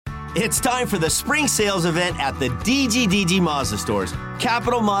It's time for the spring sales event at the DGDG Mazda stores.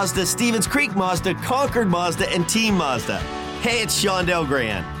 Capital Mazda, Stevens Creek Mazda, Concord Mazda, and Team Mazda. Hey, it's Shondell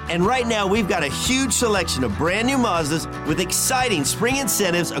Grand. And right now, we've got a huge selection of brand new Mazdas with exciting spring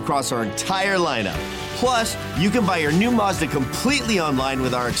incentives across our entire lineup. Plus, you can buy your new Mazda completely online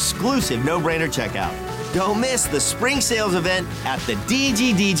with our exclusive no-brainer checkout. Don't miss the spring sales event at the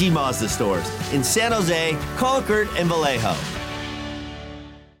DGDG Mazda stores in San Jose, Concord, and Vallejo.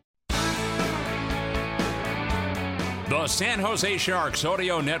 The San Jose Sharks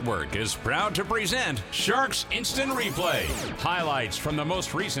Audio Network is proud to present Sharks Instant Replay. Highlights from the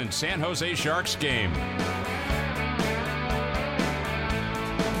most recent San Jose Sharks game.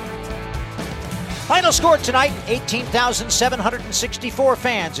 Final score tonight, 18,764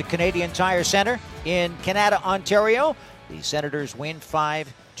 fans at Canadian Tire Centre in Canada, Ontario. The Senators win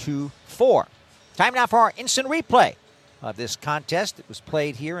 5-4. Time now for our instant replay of this contest. It was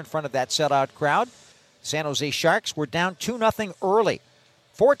played here in front of that sellout crowd. San Jose Sharks were down 2-0 early.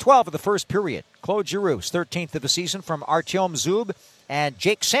 4:12 of the first period. Claude Giroux, 13th of the season from Artyom Zub, and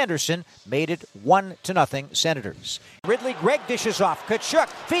Jake Sanderson made it 1-0 Senators. Ridley Gregg dishes off. Tkachuk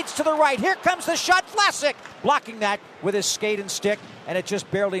feeds to the right. Here comes the shot. Vlasic blocking that with his skate and stick, and it just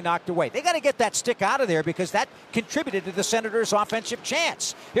barely knocked away. They got to get that stick out of there because that contributed to the Senators' offensive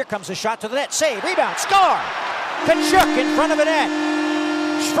chance. Here comes a shot to the net. Save, rebound, score! Tkachuk in front of the net.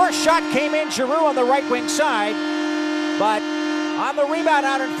 First shot came in, Giroux on the right wing side, but on the rebound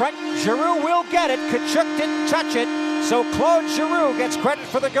out in front, Giroux will get it. Tkachuk didn't touch it, so Claude Giroux gets credit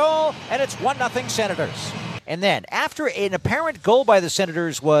for the goal, and it's 1-0 Senators. And then, after an apparent goal by the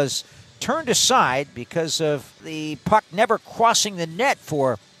Senators was turned aside because of the puck never crossing the net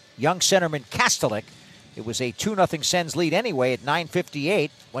for young centerman Kastelik, it was a 2-0 Sens lead anyway at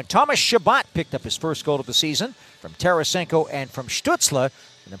 9:58 when Thomas Chabot picked up his first goal of the season from Tarasenko and from Stützle.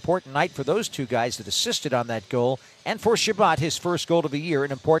 An important night for those two guys that assisted on that goal. And for Chabot, his first goal of the year,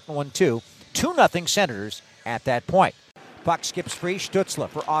 an important one too. 2-0 Senators at that point. Puck skips free, Stützle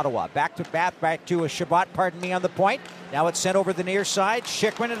for Ottawa. Back to a Chabot, on the point. Now it's sent over the near side.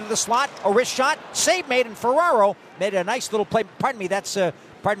 Chychrun into the slot. A wrist shot. Save made, and Ferraro made a nice little play.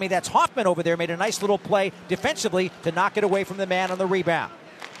 That's Hoffman over there, made a nice little play defensively to knock it away from the man on the rebound.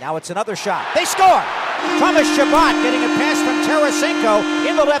 Now it's another shot. They score! Thomas Chabot getting a pass from Tarasenko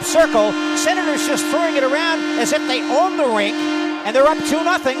in the left circle. Senators just throwing it around as if they own the rink. And they're up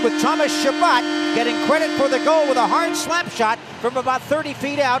 2-0 with Thomas Chabot getting credit for the goal with a hard slap shot from about 30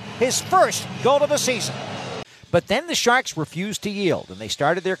 feet out, his first goal of the season. But then the Sharks refused to yield, and they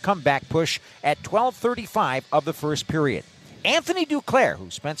started their comeback push at 12:35 of the first period. Anthony Duclair,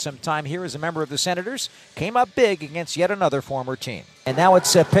 who spent some time here as a member of the Senators, came up big against yet another former team. And now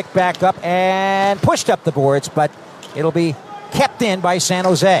it's picked back up and pushed up the boards, but it'll be kept in by San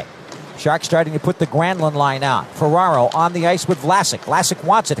Jose. Sharks starting to put the Granlund line out. Ferraro on the ice with Vlasic. Vlasic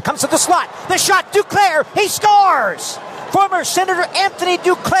wants it. It comes to the slot. The shot, Duclair, he scores! Former Senator Anthony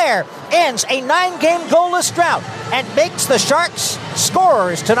Duclair ends a 9-game goalless drought and makes the Sharks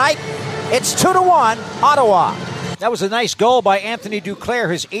scorers tonight. It's 2-1 Ottawa. That was a nice goal by Anthony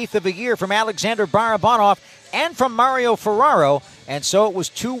Duclair, his 8th of the year, from Alexander Barabanov and from Mario Ferraro, and so it was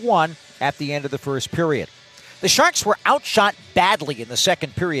 2-1 at the end of the first period. The Sharks were outshot badly in the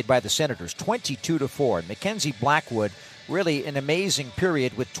second period by the Senators, 22-4, and Mackenzie Blackwood really an amazing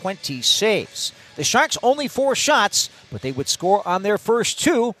period with 20 saves. The Sharks only 4 shots, but they would score on their first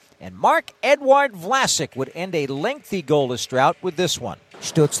 2, and Marc-Edouard Vlasic would end a lengthy goalless drought with this one.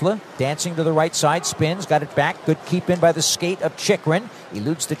 Stützle dancing to the right side, spins, got it back. Good keep in by the skate of Chychrun.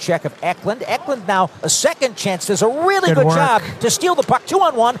 Eludes the check of Eklund. Eklund now a second chance. Does a really good job to steal the puck.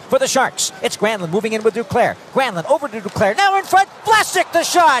 2-on-1 for the Sharks. It's Granlund moving in with Duclair. Granlund over to Duclair. Now in front. Vlasic the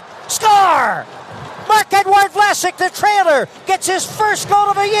shot. Score! Marc-Edouard Vlasic, the trailer, gets his first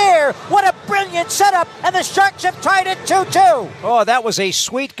goal of the year. What a brilliant setup, and the Sharks have tied it 2-2. Oh, that was a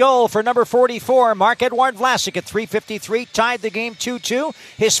sweet goal for number 44, Marc-Edouard Vlasic at 3:53, tied the game 2-2.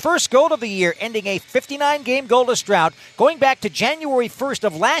 His first goal of the year, ending a 59-game goalless drought, going back to January 1st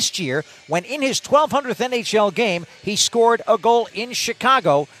of last year, when in his 1200th NHL game, he scored a goal in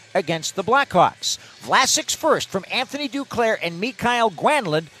Chicago against the Blackhawks. Vlasic's first from Anthony Duclair and Mikael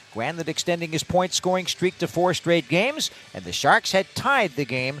Granlund. Granlund extending his point-scoring streak to 4 straight games, and the Sharks had tied the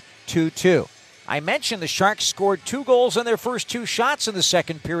game 2-2. I mentioned the Sharks scored 2 goals on their first 2 shots in the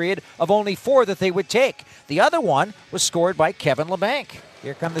second period of only 4 that they would take. The other one was scored by Kevin Labanc.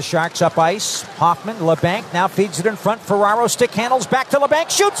 Here come the Sharks up ice. Hoffman, Labanc now feeds it in front. Ferraro stick handles back to Labanc.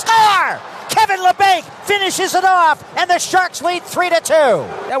 Shoots, score! Kevin Labanc finishes it off, and the Sharks lead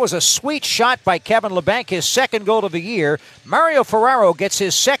 3-2. That was a sweet shot by Kevin Labanc, his second goal of the year. Mario Ferraro gets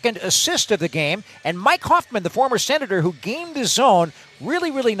his second assist of the game, and Mike Hoffman, the former Senator who gamed the zone really,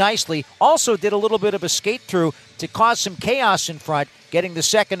 really nicely, also did a little bit of a skate through to cause some chaos in front, getting the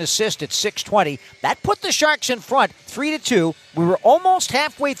second assist at 6:20. That put the Sharks in front 3-2. We were almost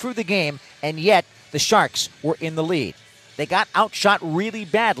halfway through the game, and yet the Sharks were in the lead. They got outshot really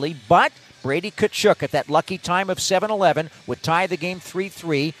badly, but Brady Tkachuk at that lucky time of 7-11 would tie the game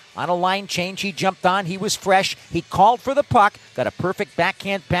 3-3. On a line change, he jumped on. He was fresh. He called for the puck. Got a perfect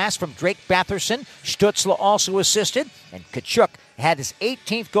backhand pass from Drake Batherson. Stützle also assisted. And Tkachuk had his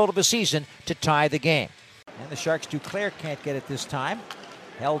 18th goal of the season to tie the game. And the Sharks' Duclair can't get it this time.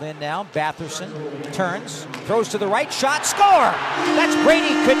 Held in now. Batherson turns. Throws to the right. Shot. Score! That's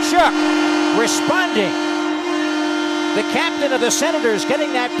Brady Tkachuk responding. The captain of the Senators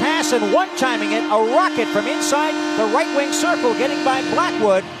getting that pass and one-timing it. A rocket from inside the right wing circle getting by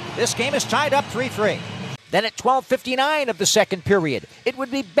Blackwood. This game is tied up 3-3. Then at 12:59 of the second period, it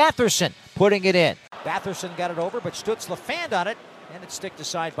would be Batherson putting it in. Batherson got it over, but Stützle fanned on it, and it's sticked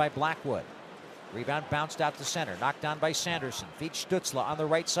aside by Blackwood. Rebound bounced out to center, knocked down by Sanderson. Feeds Stützle on the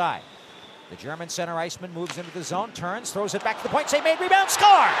right side. The German center iceman moves into the zone, turns, throws it back to the point. Save made, rebound,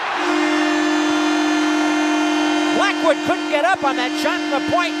 score! Blackwood couldn't get up on that shot from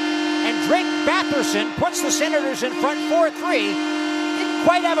the point, and Drake Batherson puts the Senators in front 4-3. Didn't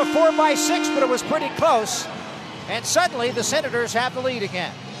quite have a 4x6, but it was pretty close. And suddenly the Senators have the lead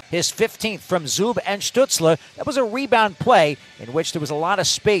again. His 15th from Zub and Stützle. That was a rebound play in which there was a lot of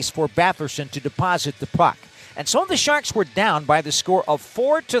space for Batherson to deposit the puck. And so the Sharks were down by the score of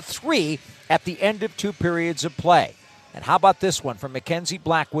 4-3 at the end of 2 periods of play. And how about this one from Mackenzie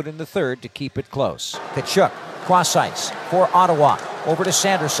Blackwood in the third to keep it close? Tkachuk, cross ice for Ottawa. Over to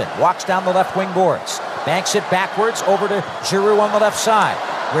Sanderson. Walks down the left wing boards. Banks it backwards over to Giroux on the left side.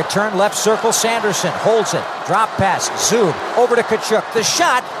 Return left circle, Sanderson holds it. Drop pass, Zub over to Tkachuk. The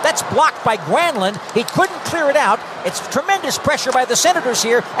shot, that's blocked by Granlund. He couldn't clear it out. It's tremendous pressure by the Senators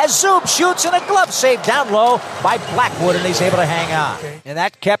here as Zub shoots and a glove save down low by Blackwood, and he's able to hang on. And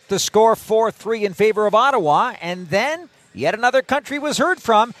that kept the score 4-3 in favor of Ottawa. And then yet another country was heard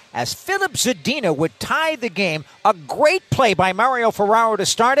from as Filip Zadina would tie the game. A great play by Mario Ferraro to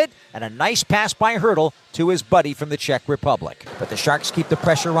start it, and a nice pass by Hertl to his buddy from the Czech Republic. But the Sharks keep the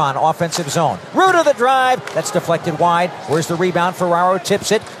pressure on. Offensive zone. Root of the drive. That's deflected wide. Where's the rebound? Ferraro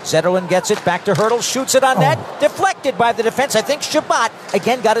tips it. Zetterlund gets it back to Hertl. Shoots it on net. Deflected by the defense. I think Shabbat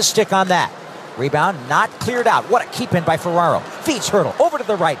again got a stick on that. Rebound not cleared out. What a keep in by Ferraro. Feeds Hertl over to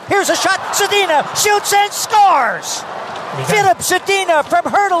the right. Here's a shot. Zadina shoots and scores. Filip Zadina from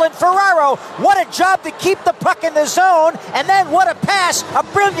Hertl and Ferraro. What a job to keep the puck in the zone. And then what a pass. A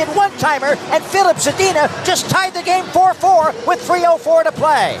brilliant one-timer. And Filip Zadina just tied the game 4-4 with 3:04 to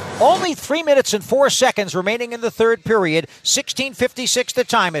play. Only 3 minutes and 4 seconds remaining in the third period. 16:56 the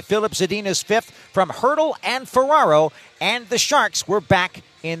time at Filip Zadina's fifth from Hertl and Ferraro. And the Sharks were back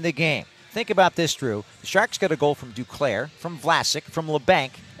in the game. Think about this, Drew. The Sharks got a goal from Duclair, from Vlasic, from Labanc,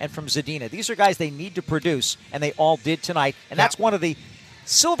 and from Zadina. These are guys they need to produce, and they all did tonight. And that's one of the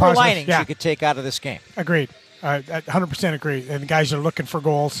silver linings you could take out of this game. Agreed. 100% agree. And the guys are looking for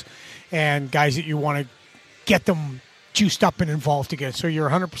goals, and guys that you want to get them juiced up and involved again. So you're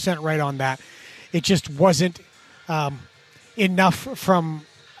 100% right on that. It just wasn't enough from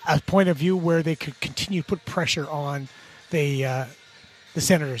a point of view where they could continue to put pressure on the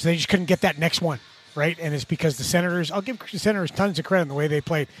Senators. They just couldn't get that next one, right? And it's because the Senators, I'll give the Senators tons of credit in the way they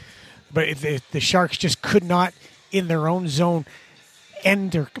played, but the Sharks just could not, in their own zone,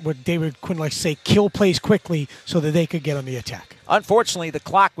 end their, what David Quinn likes to say, kill plays quickly so that they could get on the attack. Unfortunately, the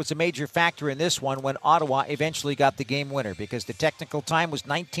clock was a major factor in this one when Ottawa eventually got the game winner because the technical time was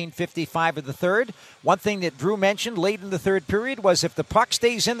 19:55 of the third. One thing that Drew mentioned late in the third period was if the puck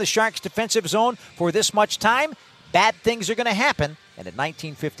stays in the Sharks' defensive zone for this much time, bad things are going to happen, and at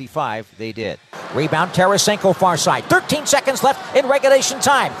 19:55, they did. Rebound, Tarasenko far side. 13 seconds left in regulation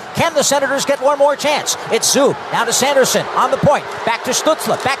time. Can the Senators get one more chance? It's Zub. Now to Sanderson on the point. Back to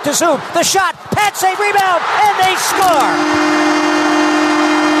Stützle. Back to Zub. The shot. Pad save, rebound, and they score!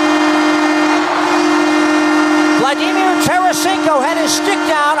 Vladimir Tarasenko had his stick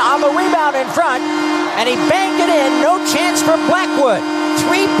down on the rebound in front, and he banged it in. No chance for Blackwood.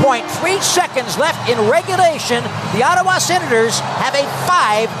 3.3 seconds left in regulation. The Ottawa Senators have a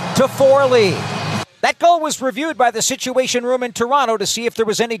 5-4 lead. That goal was reviewed by the Situation Room in Toronto to see if there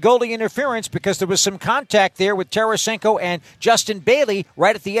was any goalie interference because there was some contact there with Tarasenko and Justin Bailey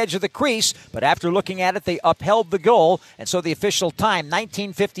right at the edge of the crease. But after looking at it, they upheld the goal. And so the official time,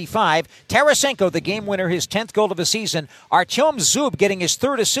 19:55. Tarasenko, the game winner, his 10th goal of the season. Artyom Zub getting his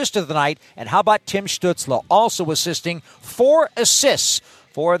 3rd assist of the night. And how about Tim Stützle also assisting 4 assists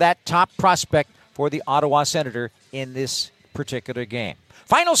for that top prospect for the Ottawa Senator in this particular game.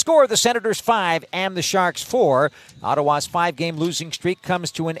 Final score, the Senators 5 and the Sharks 4. Ottawa's 5-game losing streak comes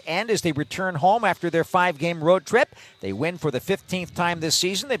to an end as they return home after their 5-game road trip. They win for the 15th time this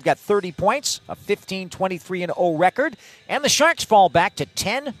season. They've got 30 points, a 15-23-0 record. And the Sharks fall back to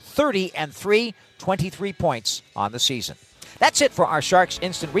 10-30-3, 23 points on the season. That's it for our Sharks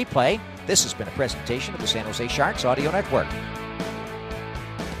Instant Replay. This has been a presentation of the San Jose Sharks Audio Network.